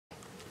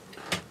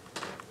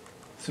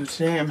So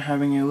today I'm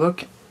having a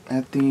look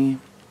at the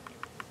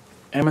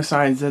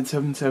Msi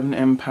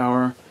Z77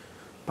 MPOWER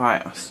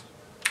BIOS.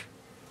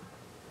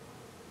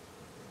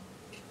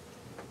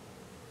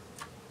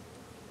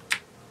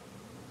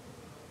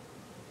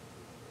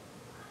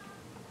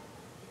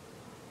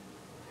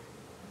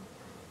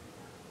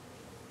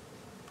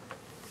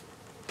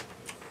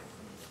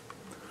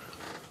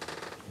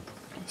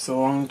 So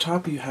along the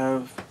top you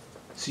have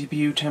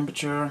CPU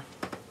temperature,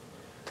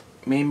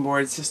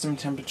 mainboard system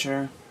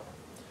temperature,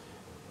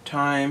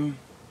 time,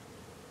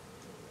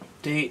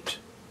 date,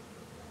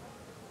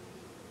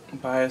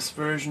 BIOS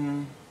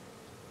version,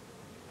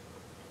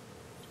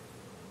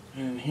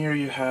 and here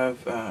you have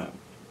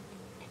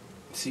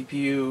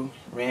CPU,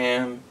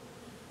 RAM,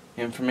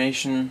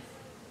 information,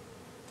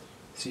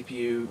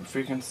 CPU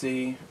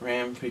frequency,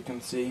 RAM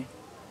frequency.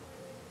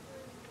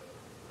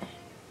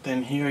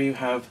 Then here you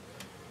have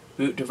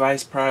boot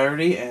device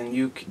priority,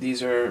 and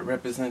these are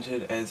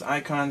represented as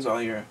icons,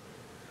 all your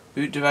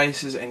boot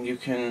devices, and you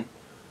can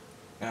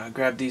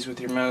grab these with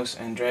your mouse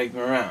and drag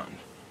them around.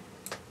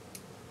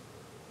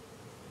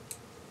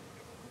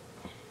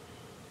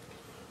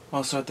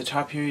 Also at the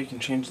top here you can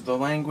change the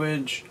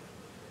language,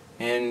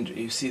 and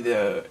you see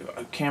the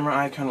camera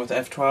icon with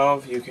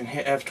F12. You can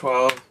hit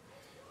F12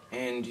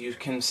 and you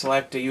can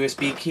select a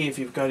USB key. If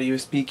you've got a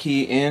USB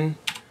key in,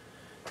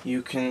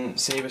 you can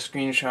save a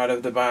screenshot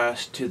of the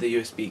BIOS to the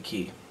USB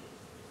key.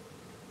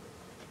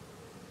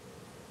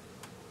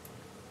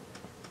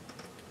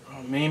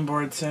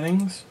 Mainboard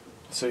settings.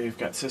 So you've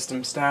got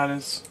system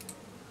status,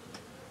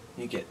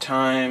 you get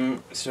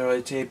time,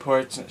 seriality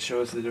ports, it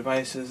shows the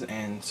devices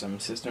and some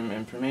system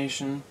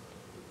information.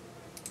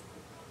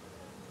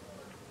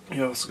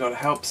 You also got a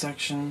help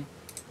section.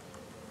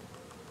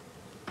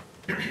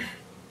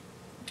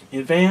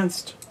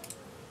 Advanced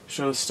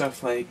shows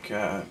stuff like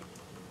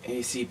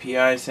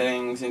ACPI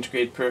settings,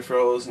 integrated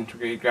peripherals,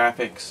 integrated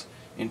graphics,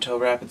 Intel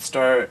Rapid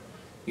Start,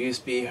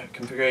 USB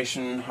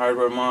configuration,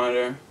 hardware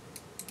monitor.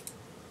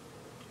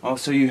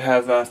 Also you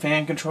have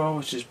fan control,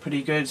 which is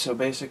pretty good. So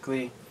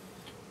basically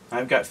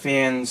I've got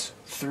fans.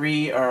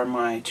 3 are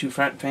my 2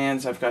 front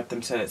fans. I've got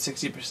them set at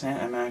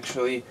 60%. I'm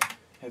actually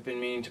have been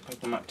meaning to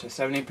put them up to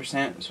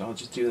 70%, so I'll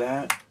just do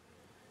that.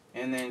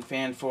 And then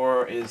fan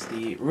 4 is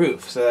the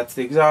roof, so that's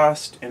the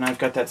exhaust, and I've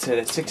got that set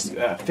at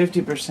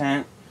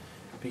 50%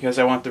 because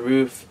I want the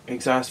roof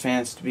exhaust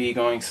fans to be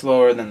going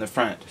slower than the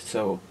front,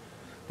 so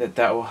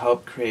that will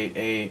help create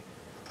a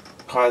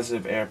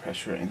positive air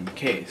pressure in the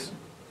case.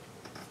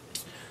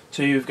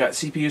 So you've got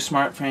CPU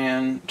smart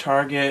fan,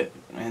 target,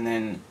 and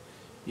then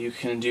you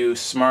can do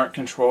smart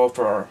control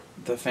for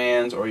the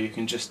fans, or you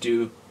can just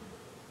do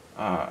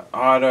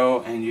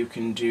auto, and you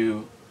can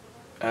do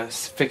a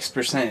fixed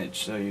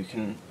percentage. So you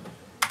can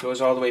goes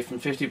all the way from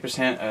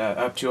 50%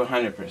 up to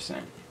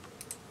 100%.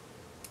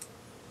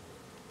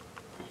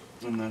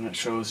 And then it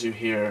shows you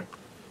here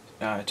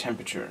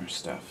temperature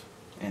stuff,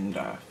 and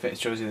it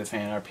shows you the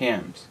fan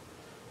RPMs.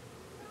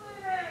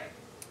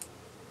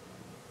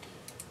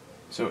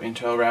 So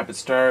Intel Rapid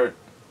Start,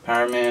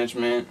 power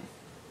management,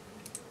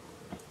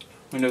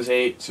 Windows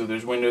 8, so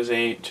there's Windows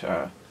 8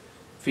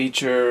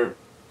 feature,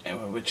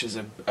 which is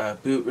a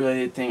boot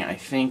related thing, I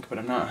think, but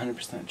I'm not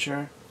 100%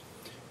 sure.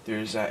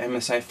 There's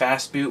Msi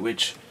Fastboot,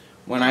 which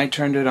when I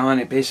turned it on,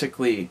 it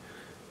basically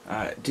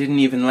didn't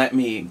even let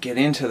me get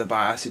into the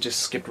BIOS. It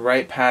just skipped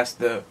right past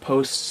the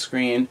post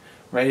screen,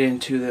 right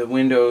into the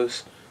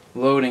Windows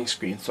loading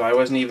screen. So I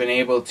wasn't even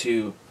able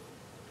to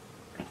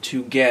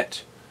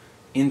get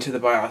into the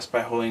BIOS by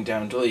holding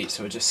down delete,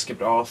 so it just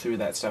skipped all through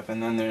that stuff.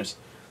 And then there's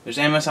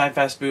Msi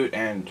Fastboot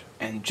and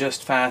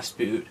just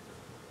Fastboot.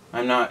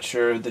 I'm not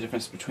sure the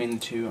difference between the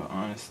two,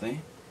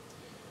 honestly.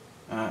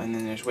 And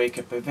then there's wake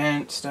up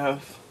event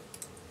stuff,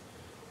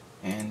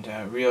 and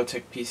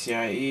Realtek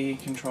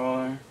PCIe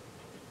controller.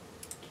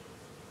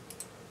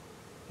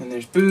 Then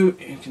there's boot.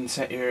 You can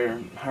set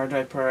your hard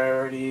drive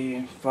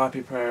priority,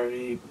 floppy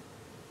priority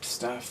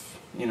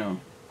stuff, you know,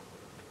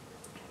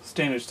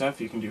 standard stuff.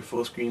 You can do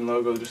full screen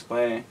logo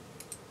display.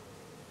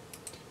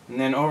 And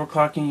then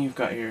overclocking, you've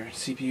got your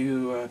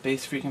CPU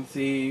base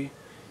frequency,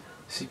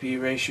 CPU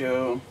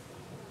ratio,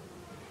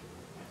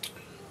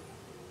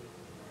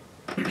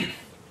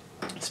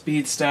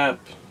 speed step,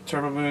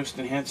 turbo boost,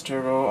 enhanced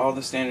turbo, all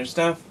the standard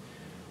stuff,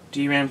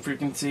 DRAM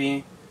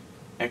frequency,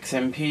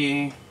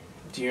 XMP,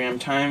 DRAM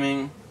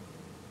timing,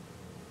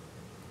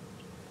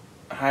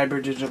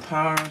 hybrid digital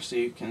power, so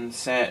you can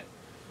set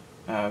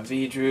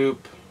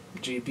V-droop,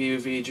 GPU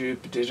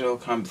V-droop, digital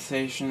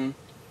compensation,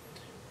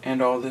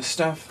 and all this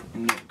stuff,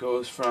 and it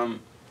goes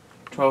from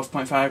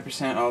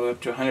 12.5% all the way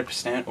up to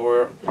 100%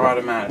 or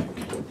automatic.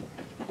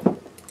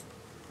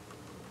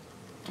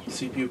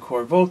 CPU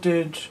core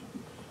voltage,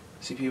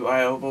 CPU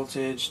I/O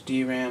voltage,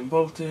 DRAM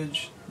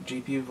voltage,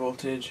 GPU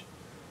voltage,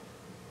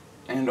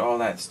 and all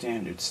that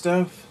standard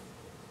stuff.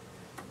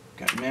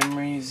 Got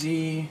memory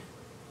Z,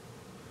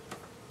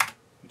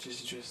 which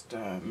is just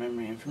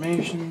memory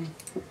information,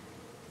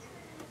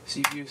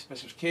 CPU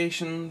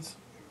specifications,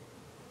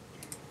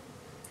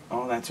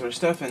 all that sort of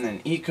stuff, and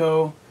then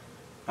eco.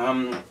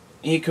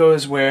 Eco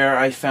is where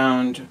I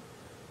found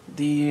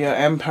the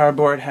MPOWER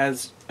board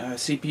has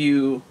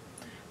CPU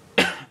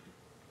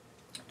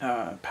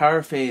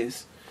power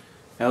phase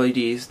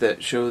LEDs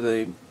that show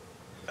the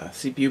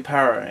CPU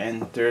power,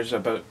 and there's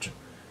about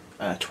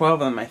 12 of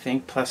them, I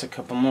think, plus a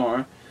couple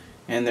more,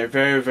 and they're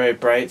very, very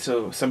bright,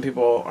 so some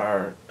people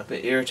are a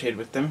bit irritated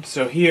with them.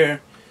 So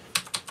here,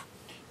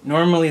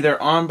 normally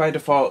they're on by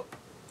default,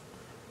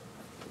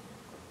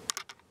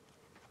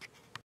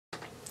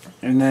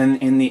 and then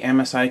in the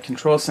MSI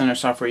Control Center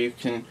software you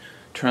can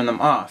turn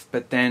them off,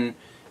 but then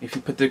if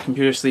you put the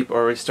computer to sleep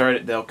or restart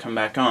it, they'll come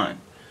back on.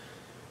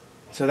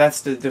 So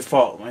that's the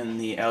default when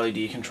the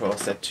LED control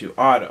is set to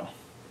auto.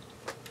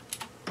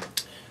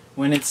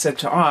 When it's set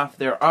to off,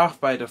 they're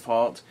off by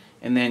default,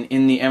 and then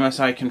in the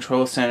MSI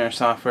Control Center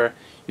software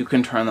you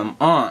can turn them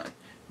on.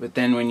 But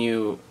then when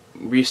you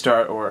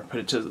restart or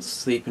put it to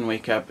sleep and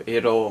wake up,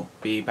 it'll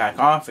be back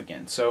off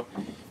again. So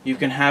you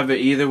can have it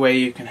either way.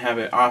 You can have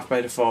it off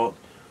by default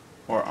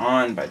or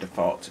on by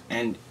default,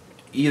 and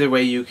either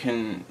way you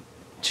can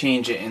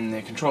change it in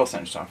the Control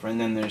Center software. And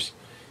then there's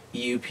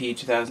EUP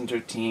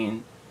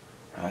 2013,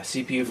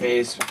 CPU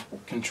phase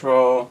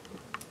control,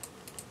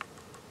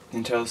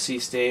 Intel C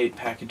state,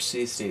 package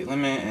C state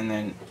limit, and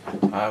then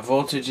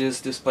voltage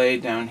is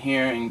displayed down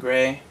here in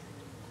gray.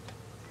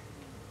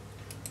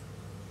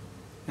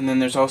 And then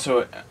there's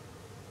also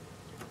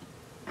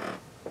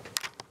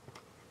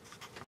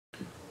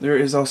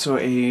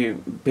a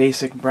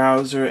basic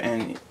browser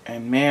and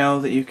mail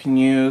that you can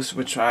use,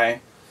 which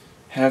I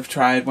have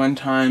tried one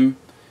time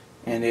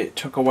and it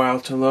took a while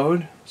to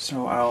load,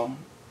 so I'll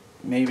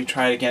maybe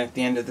try it again at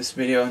the end of this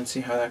video and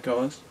see how that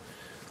goes.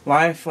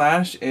 Live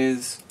Flash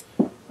is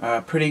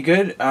pretty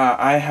good.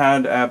 I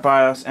had a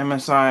BIOS.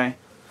 MSI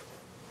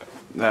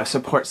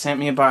support sent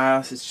me a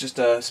BIOS. It's just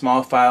a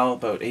small file,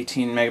 about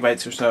 18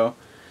 megabytes or so.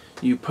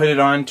 You put it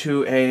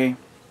onto a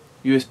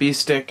USB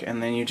stick,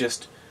 and then you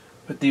just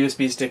put the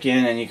USB stick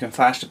in and you can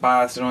flash the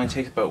BIOS. It only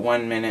takes about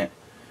 1 minute.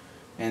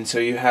 And so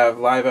you have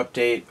live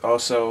update.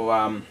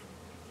 Also,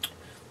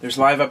 there's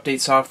live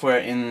update software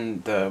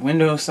in the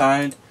Windows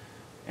side,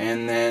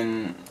 and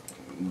then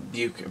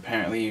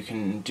apparently you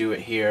can do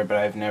it here, but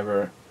I've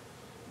never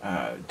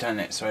done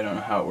it, so I don't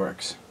know how it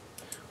works.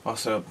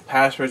 Also,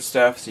 password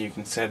stuff, so you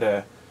can set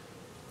a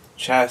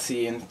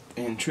chassis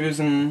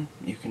intrusion.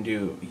 You can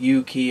do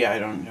U key, I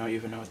don't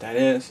even know what that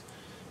is,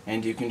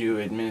 and you can do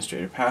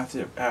administrator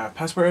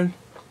password.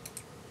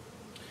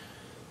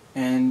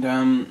 And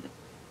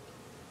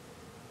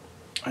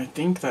I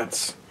think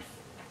that's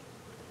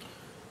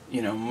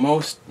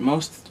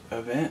most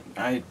of it.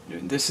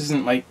 This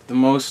isn't like the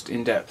most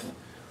in-depth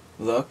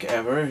look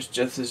ever. It's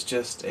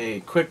just a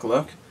quick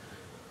look.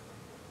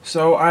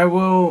 So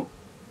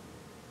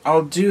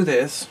I'll do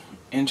this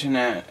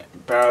internet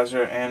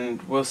browser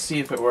and we'll see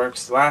if it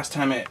works. Last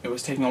time it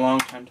was taking a long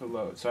time to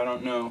load, so I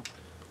don't know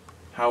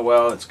how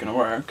well it's gonna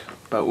work,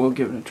 but we'll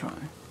give it a try.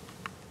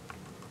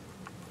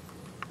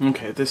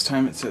 Okay, this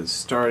time it says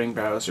starting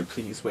browser,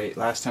 please wait.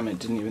 Last time it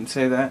didn't even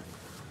say that.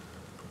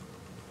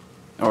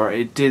 Or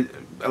it did,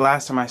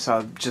 last time I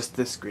saw just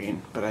this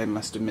screen, but I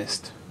must have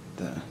missed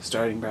the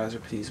starting browser,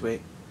 please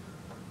wait.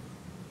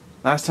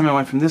 Last time I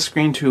went from this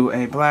screen to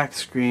a black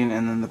screen,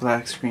 and then the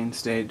black screen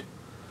stayed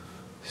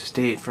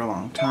for a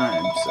long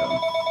time,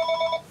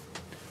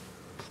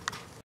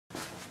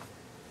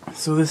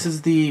 so this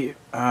is the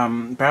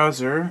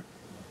browser,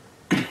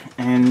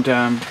 and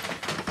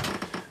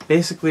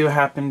basically what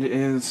happened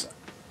is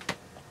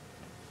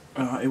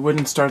it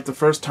wouldn't start the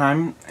first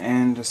time,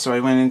 and so I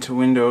went into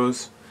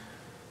Windows.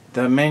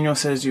 The manual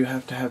says you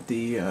have to have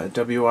the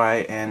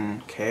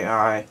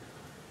WINKI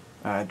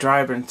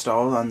driver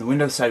installed on the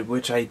Windows side,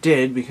 which I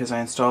did because I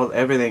installed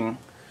everything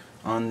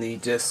on the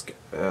disk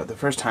the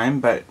first time,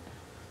 but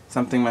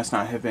something must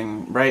not have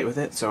been right with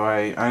it, so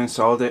I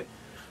uninstalled it,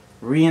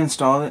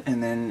 reinstalled it,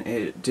 and then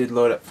it did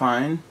load up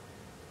fine.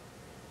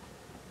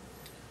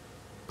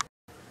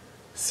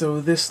 So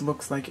this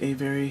looks like a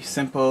very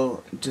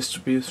simple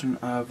distribution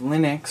of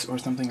Linux or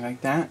something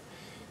like that.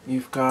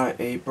 You've got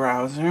a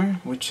browser,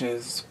 which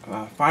is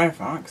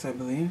Firefox, I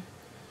believe,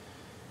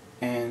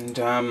 and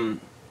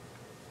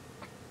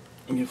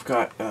you've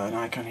got an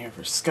icon here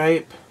for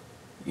Skype.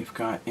 You've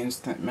got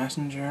Instant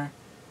Messenger,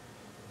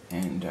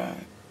 and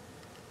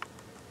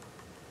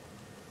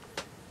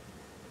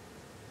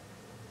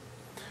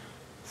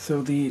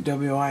so the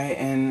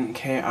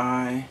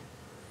WINKI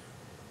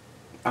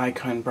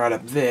icon brought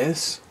up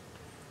this,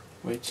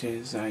 which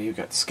is you've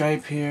got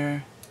Skype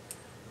here,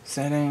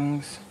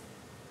 settings,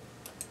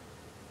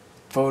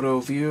 photo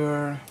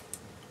viewer,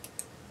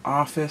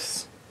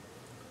 Office,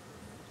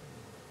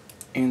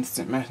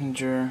 Instant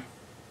Messenger,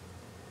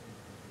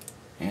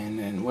 and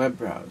then web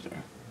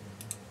browser.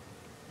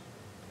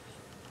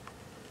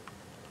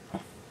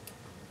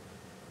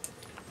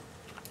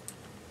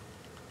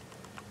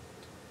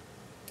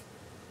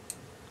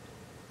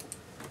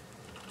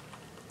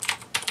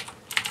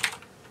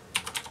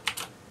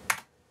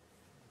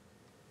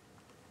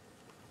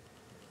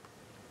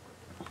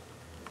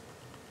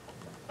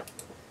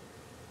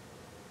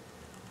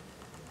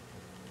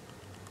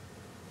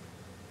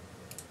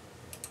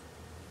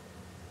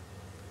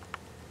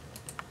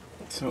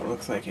 So it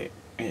looks like it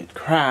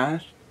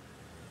crashed.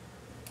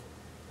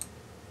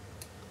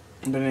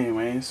 But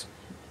anyways,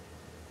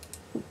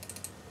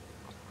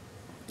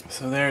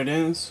 so there it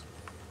is.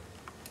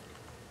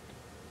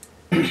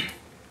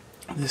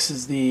 This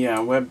is the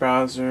web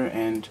browser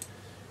and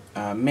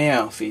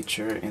mail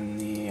feature in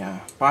the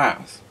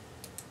BIOS.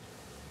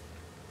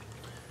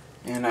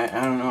 And I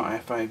don't know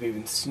if I've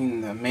even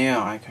seen the mail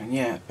icon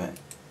yet, but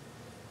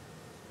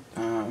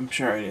I'm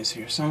sure it is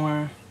here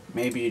somewhere.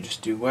 Maybe you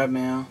just do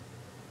webmail.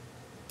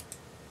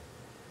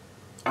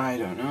 I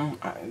don't know.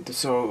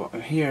 So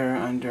here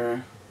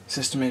under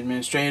System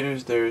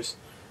Administrators, there's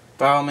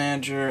File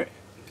Manager,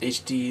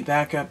 HD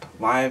Backup,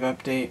 Live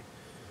Update,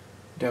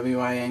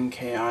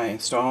 WINKI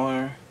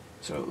Installer.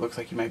 So it looks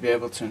like you might be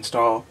able to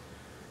install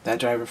that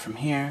driver from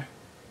here.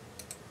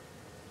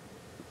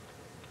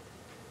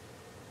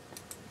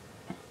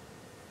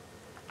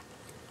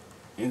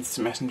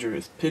 Instant Messenger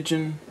is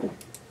Pigeon.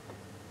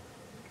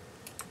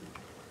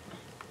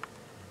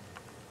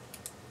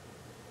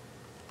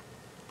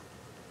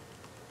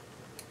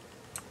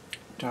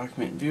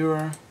 Document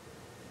Viewer,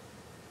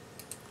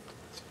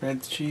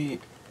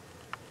 Spreadsheet,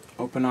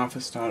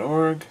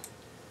 OpenOffice.org,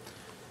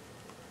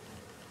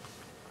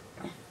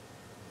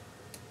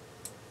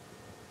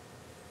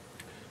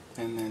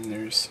 and then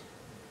there's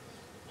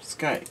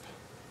Skype.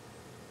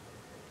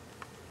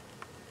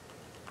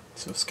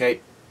 So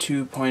Skype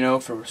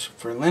 2.0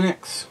 for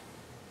Linux.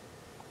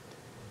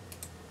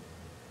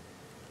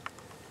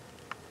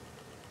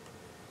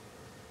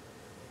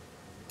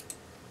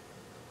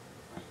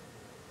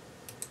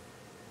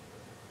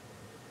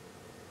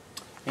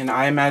 And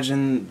I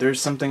imagine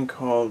there's something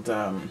called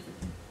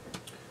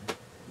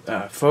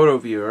Photo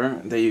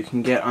Viewer that you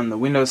can get on the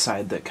Windows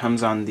side that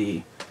comes on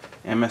the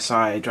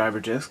MSI driver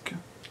disk.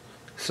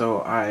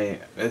 So I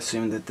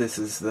assume that this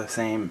is the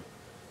same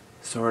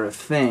sort of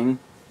thing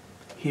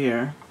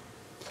here.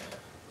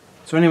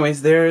 So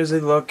anyways, there is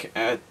a look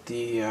at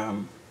the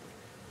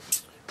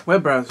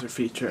web browser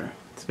feature.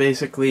 It's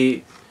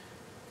basically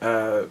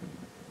a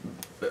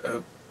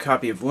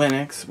copy of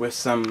Linux with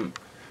some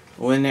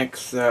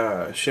Linux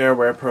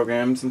shareware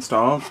programs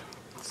installed,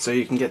 so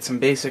you can get some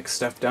basic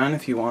stuff done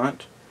if you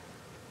want.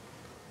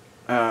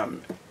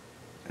 And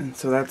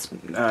so that's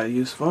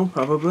useful,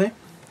 probably.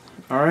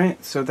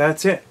 Alright, so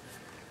that's it.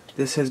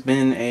 This has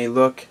been a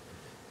look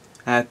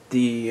at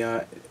the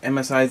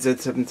MSI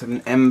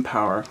Z77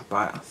 MPOWER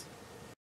BIOS.